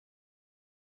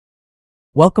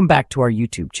Welcome back to our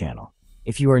YouTube channel.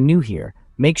 If you are new here,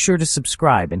 make sure to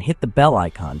subscribe and hit the bell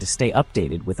icon to stay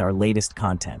updated with our latest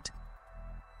content.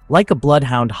 Like a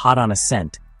bloodhound hot on a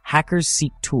scent, hackers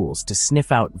seek tools to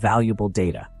sniff out valuable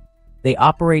data. They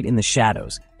operate in the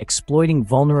shadows, exploiting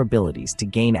vulnerabilities to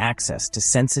gain access to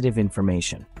sensitive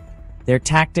information. Their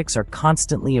tactics are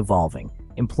constantly evolving,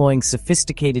 employing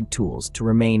sophisticated tools to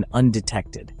remain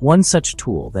undetected. One such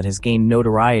tool that has gained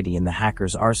notoriety in the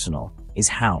hacker's arsenal is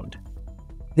Hound.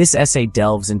 This essay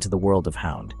delves into the world of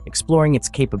Hound, exploring its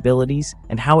capabilities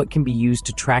and how it can be used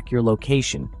to track your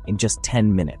location in just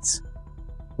 10 minutes.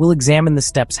 We'll examine the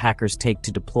steps hackers take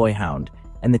to deploy Hound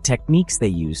and the techniques they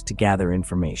use to gather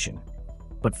information.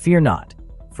 But fear not,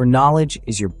 for knowledge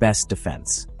is your best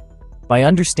defense. By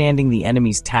understanding the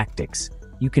enemy's tactics,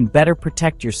 you can better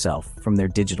protect yourself from their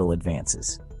digital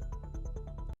advances.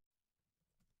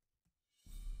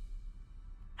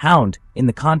 Hound, in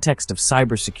the context of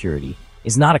cybersecurity,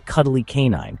 is not a cuddly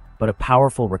canine, but a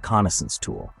powerful reconnaissance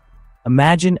tool.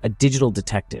 Imagine a digital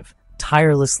detective,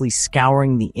 tirelessly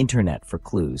scouring the internet for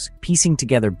clues, piecing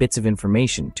together bits of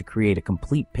information to create a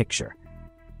complete picture.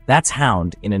 That's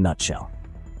Hound in a nutshell.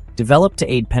 Developed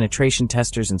to aid penetration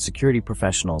testers and security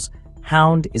professionals,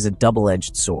 Hound is a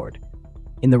double-edged sword.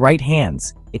 In the right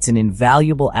hands, it's an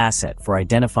invaluable asset for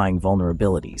identifying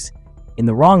vulnerabilities. In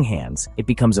the wrong hands, it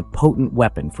becomes a potent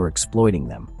weapon for exploiting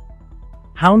them.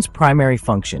 Hound's primary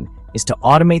function is to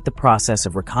automate the process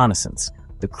of reconnaissance,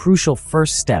 the crucial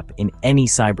first step in any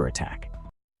cyber attack.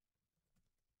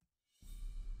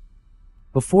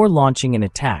 Before launching an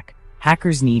attack,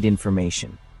 hackers need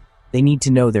information. They need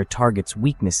to know their target's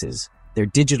weaknesses, their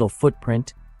digital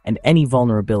footprint, and any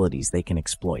vulnerabilities they can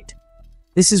exploit.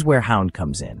 This is where Hound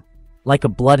comes in. Like a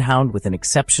bloodhound with an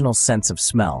exceptional sense of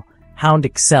smell, Hound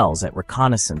excels at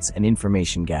reconnaissance and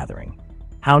information gathering.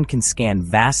 Hound can scan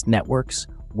vast networks,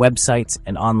 websites,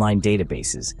 and online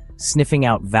databases, sniffing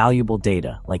out valuable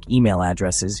data like email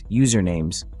addresses,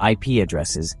 usernames, IP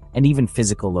addresses, and even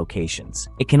physical locations.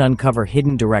 It can uncover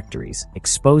hidden directories,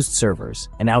 exposed servers,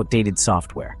 and outdated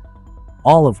software,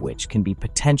 all of which can be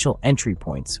potential entry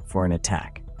points for an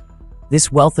attack.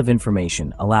 This wealth of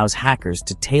information allows hackers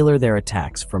to tailor their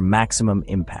attacks for maximum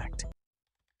impact.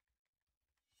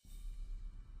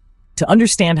 To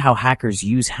understand how hackers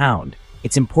use Hound,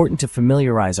 it's important to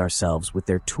familiarize ourselves with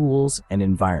their tools and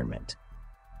environment.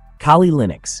 Kali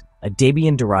Linux, a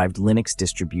Debian-derived Linux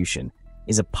distribution,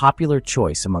 is a popular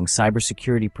choice among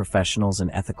cybersecurity professionals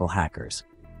and ethical hackers.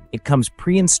 It comes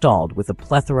pre-installed with a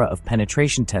plethora of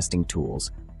penetration testing tools,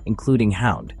 including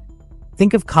Hound.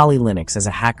 Think of Kali Linux as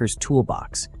a hacker's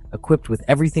toolbox, equipped with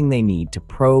everything they need to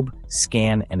probe,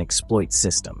 scan, and exploit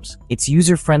systems. Its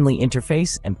user-friendly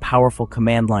interface and powerful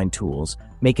command line tools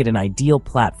make it an ideal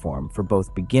platform for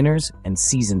both beginners and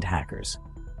seasoned hackers.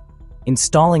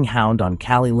 Installing Hound on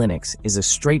Kali Linux is a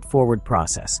straightforward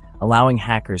process, allowing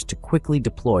hackers to quickly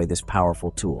deploy this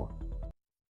powerful tool.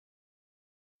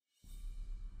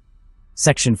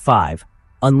 Section 5.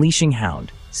 Unleashing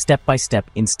Hound,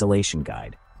 Step-by-Step Installation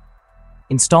Guide.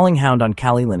 Installing Hound on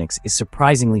Kali Linux is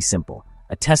surprisingly simple,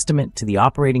 a testament to the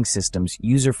operating system's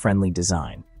user-friendly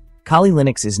design. Kali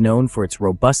Linux is known for its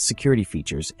robust security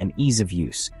features and ease of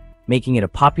use, making it a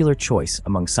popular choice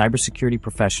among cybersecurity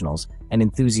professionals and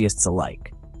enthusiasts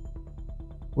alike.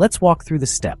 Let's walk through the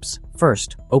steps.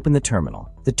 First, open the terminal.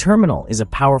 The terminal is a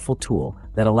powerful tool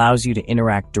that allows you to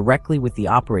interact directly with the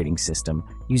operating system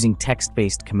using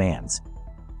text-based commands.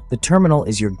 The terminal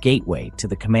is your gateway to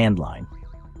the command line,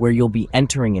 where you'll be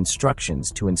entering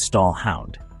instructions to install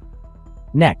Hound.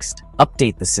 Next,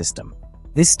 update the system.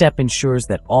 This step ensures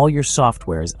that all your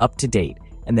software is up to date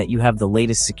and that you have the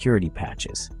latest security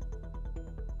patches.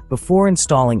 Before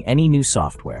installing any new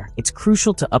software, it's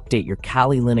crucial to update your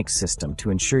Kali Linux system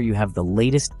to ensure you have the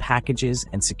latest packages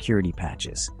and security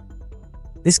patches.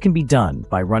 This can be done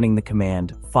by running the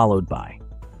command followed by.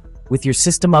 With your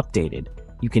system updated,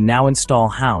 you can now install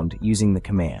Hound using the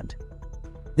command.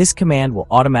 This command will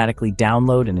automatically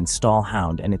download and install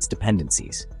Hound and its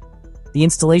dependencies. The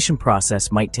installation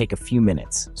process might take a few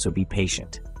minutes, so be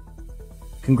patient.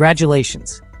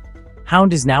 Congratulations!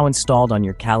 Hound is now installed on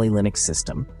your Kali Linux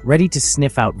system, ready to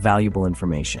sniff out valuable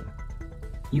information.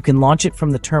 You can launch it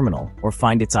from the terminal or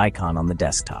find its icon on the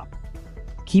desktop.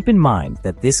 Keep in mind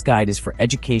that this guide is for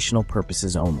educational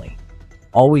purposes only.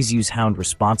 Always use Hound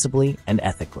responsibly and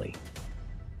ethically.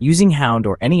 Using Hound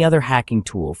or any other hacking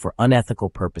tool for unethical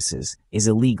purposes is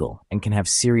illegal and can have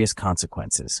serious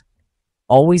consequences.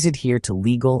 Always adhere to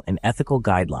legal and ethical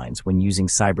guidelines when using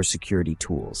cybersecurity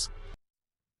tools.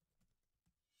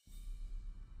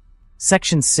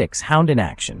 Section 6. Hound in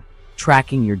Action,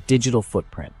 Tracking Your Digital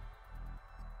Footprint.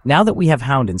 Now that we have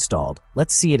Hound installed,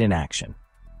 let's see it in action.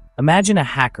 Imagine a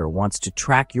hacker wants to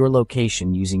track your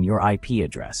location using your IP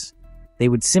address. They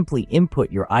would simply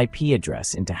input your IP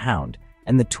address into Hound,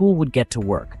 and the tool would get to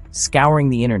work, scouring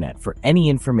the internet for any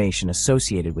information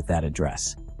associated with that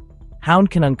address.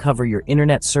 Hound can uncover your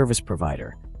internet service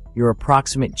provider, your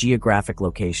approximate geographic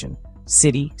location,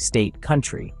 city, state,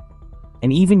 country,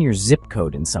 and even your zip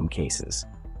code in some cases.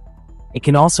 It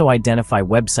can also identify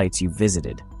websites you've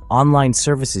visited, online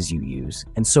services you use,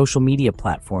 and social media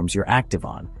platforms you're active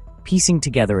on, piecing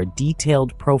together a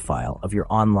detailed profile of your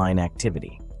online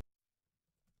activity.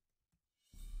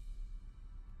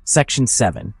 Section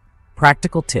 7.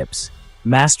 Practical Tips: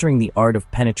 Mastering the Art of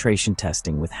Penetration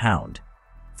Testing with Hound.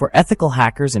 For ethical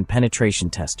hackers and penetration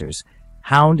testers,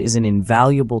 Hound is an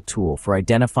invaluable tool for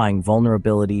identifying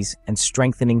vulnerabilities and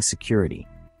strengthening security.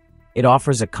 It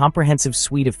offers a comprehensive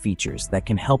suite of features that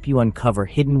can help you uncover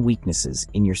hidden weaknesses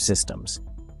in your systems.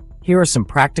 Here are some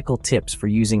practical tips for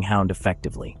using Hound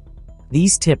effectively.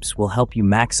 These tips will help you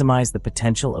maximize the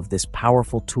potential of this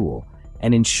powerful tool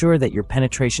and ensure that your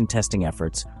penetration testing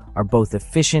efforts are both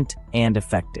efficient and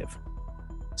effective.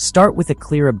 Start with a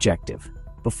clear objective.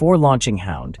 Before launching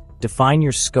Hound, define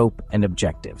your scope and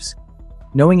objectives.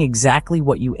 Knowing exactly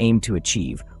what you aim to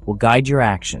achieve will guide your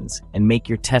actions and make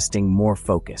your testing more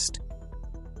focused.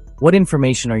 What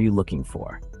information are you looking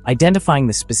for? Identifying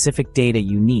the specific data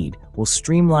you need will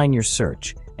streamline your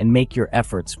search and make your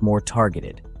efforts more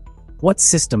targeted. What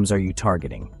systems are you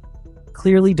targeting?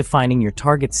 Clearly defining your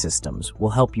target systems will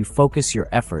help you focus your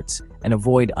efforts and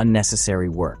avoid unnecessary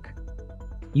work.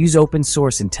 Use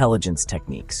open-source intelligence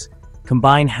techniques.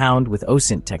 Combine Hound with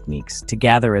OSINT techniques to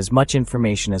gather as much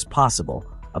information as possible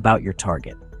about your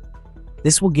target.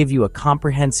 This will give you a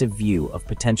comprehensive view of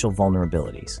potential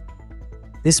vulnerabilities.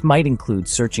 This might include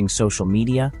searching social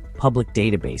media, public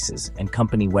databases, and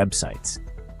company websites.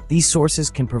 These sources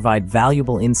can provide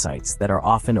valuable insights that are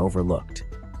often overlooked.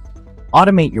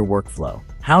 Automate your workflow.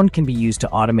 Hound can be used to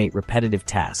automate repetitive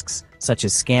tasks, such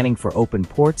as scanning for open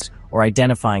ports or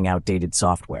identifying outdated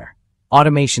software.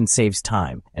 Automation saves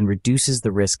time and reduces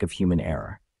the risk of human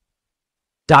error.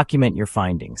 Document your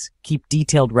findings. Keep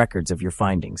detailed records of your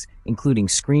findings, including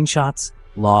screenshots,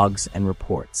 logs, and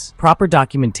reports. Proper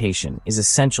documentation is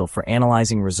essential for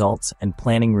analyzing results and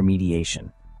planning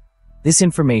remediation. This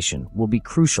information will be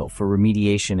crucial for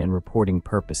remediation and reporting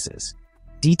purposes.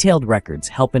 Detailed records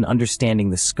help in understanding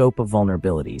the scope of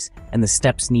vulnerabilities and the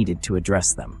steps needed to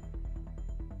address them.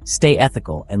 Stay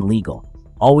ethical and legal.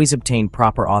 Always obtain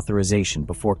proper authorization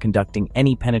before conducting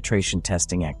any penetration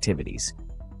testing activities.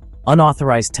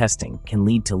 Unauthorized testing can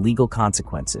lead to legal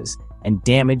consequences and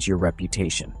damage your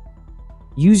reputation.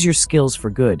 Use your skills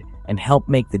for good and help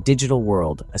make the digital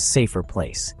world a safer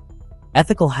place.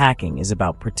 Ethical hacking is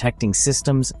about protecting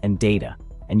systems and data,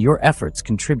 and your efforts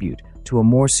contribute to a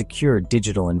more secure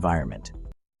digital environment.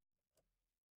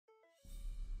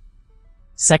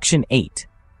 Section 8.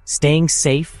 Staying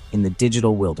safe in the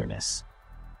digital wilderness.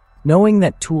 Knowing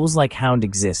that tools like Hound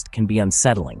exist can be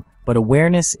unsettling, but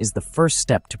awareness is the first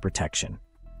step to protection.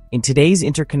 In today's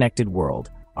interconnected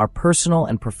world, our personal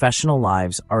and professional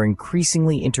lives are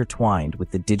increasingly intertwined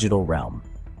with the digital realm.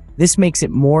 This makes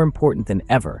it more important than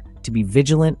ever to be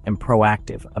vigilant and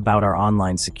proactive about our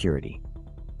online security.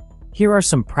 Here are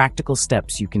some practical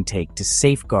steps you can take to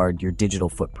safeguard your digital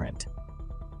footprint.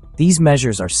 These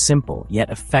measures are simple yet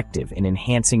effective in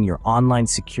enhancing your online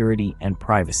security and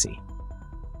privacy.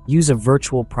 Use a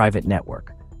virtual private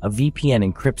network. A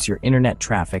VPN encrypts your internet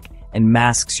traffic and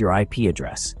masks your IP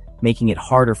address, making it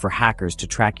harder for hackers to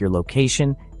track your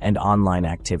location and online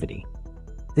activity.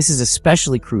 This is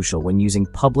especially crucial when using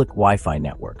public Wi-Fi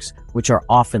networks, which are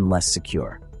often less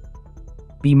secure.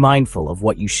 Be mindful of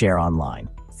what you share online.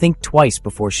 Think twice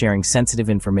before sharing sensitive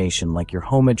information like your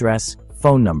home address,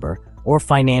 phone number, or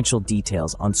financial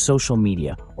details on social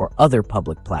media or other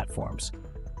public platforms.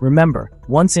 Remember,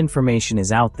 once information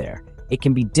is out there, it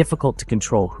can be difficult to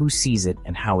control who sees it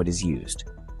and how it is used.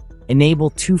 Enable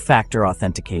two-factor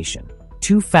authentication.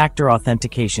 Two-factor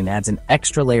authentication adds an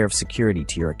extra layer of security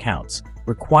to your accounts,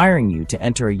 requiring you to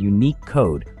enter a unique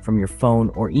code from your phone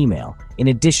or email in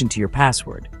addition to your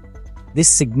password. This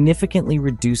significantly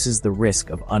reduces the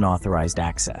risk of unauthorized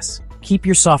access. Keep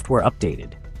your software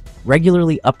updated.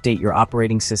 Regularly update your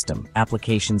operating system,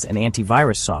 applications, and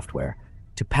antivirus software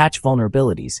to patch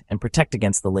vulnerabilities and protect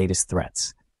against the latest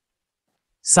threats.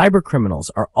 Cybercriminals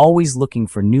are always looking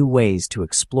for new ways to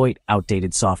exploit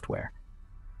outdated software.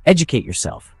 Educate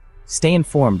yourself. Stay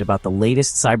informed about the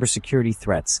latest cybersecurity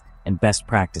threats and best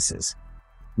practices.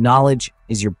 Knowledge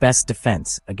is your best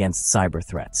defense against cyber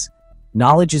threats.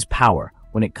 Knowledge is power.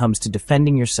 when it comes to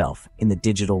defending yourself in the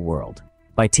digital world.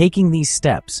 By taking these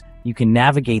steps, you can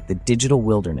navigate the digital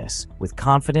wilderness with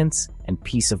confidence and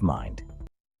peace of mind.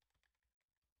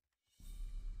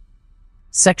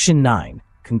 Section 9.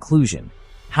 Conclusion.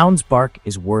 Hound's bark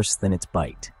is worse than its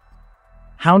bite.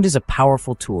 Hound is a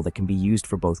powerful tool that can be used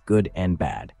for both good and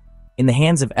bad. In the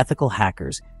hands of ethical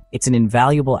hackers, it's an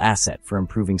invaluable asset for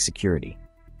improving security.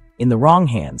 In the wrong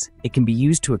hands, it can be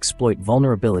used to exploit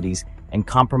vulnerabilities and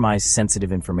compromise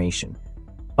sensitive information.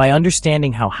 By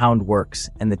understanding how Hound works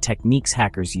and the techniques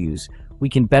hackers use, we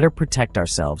can better protect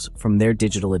ourselves from their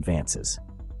digital advances.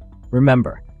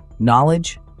 Remember,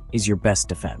 knowledge is your best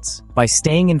defense. By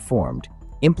staying informed,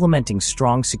 implementing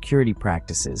strong security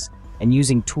practices, and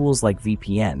using tools like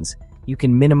VPNs, you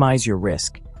can minimize your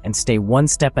risk and stay one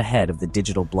step ahead of the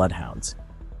digital bloodhounds.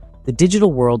 The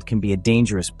digital world can be a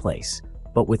dangerous place,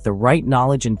 but with the right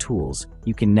knowledge and tools,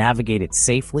 you can navigate it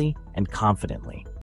safely and confidently.